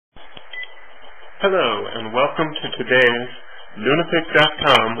Hello and welcome to today's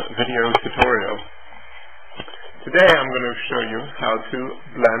Lunapic.com video tutorial. Today I'm going to show you how to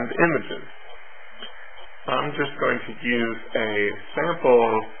blend images. I'm just going to use a sample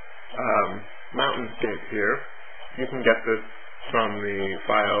mountainscape here. You can get this from the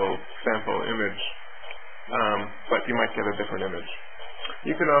file sample image, but you might get a different image.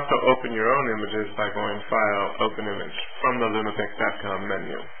 You can also open your own images by going File, Open Image from the Lunapic.com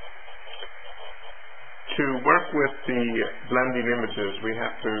menu. To work with the blending images, we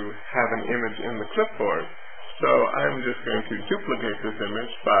have to have an image in the clipboard. So I'm just going to duplicate this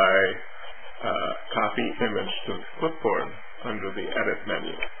image by copy image to the clipboard under the Edit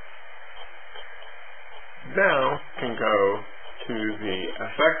menu. Now you can go to the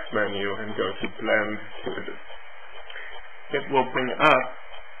Effects menu and go to Blend Images. It will bring up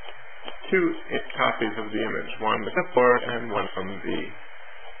two copies of the image, one from the clipboard and one from the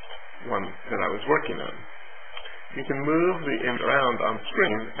one that I was working on. You can move the image around on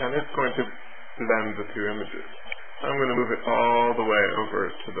screen and it's going to blend the two images. I'm going to move it all the way over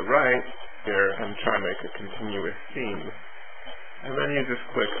to the right here and try to make a continuous scene. And then you just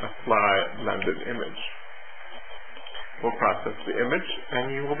click Apply Blended Image. We'll process the image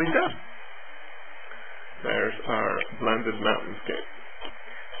and you will be done. There's our blended mountainscape.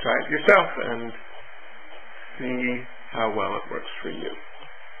 Try it yourself and see how well it works for you.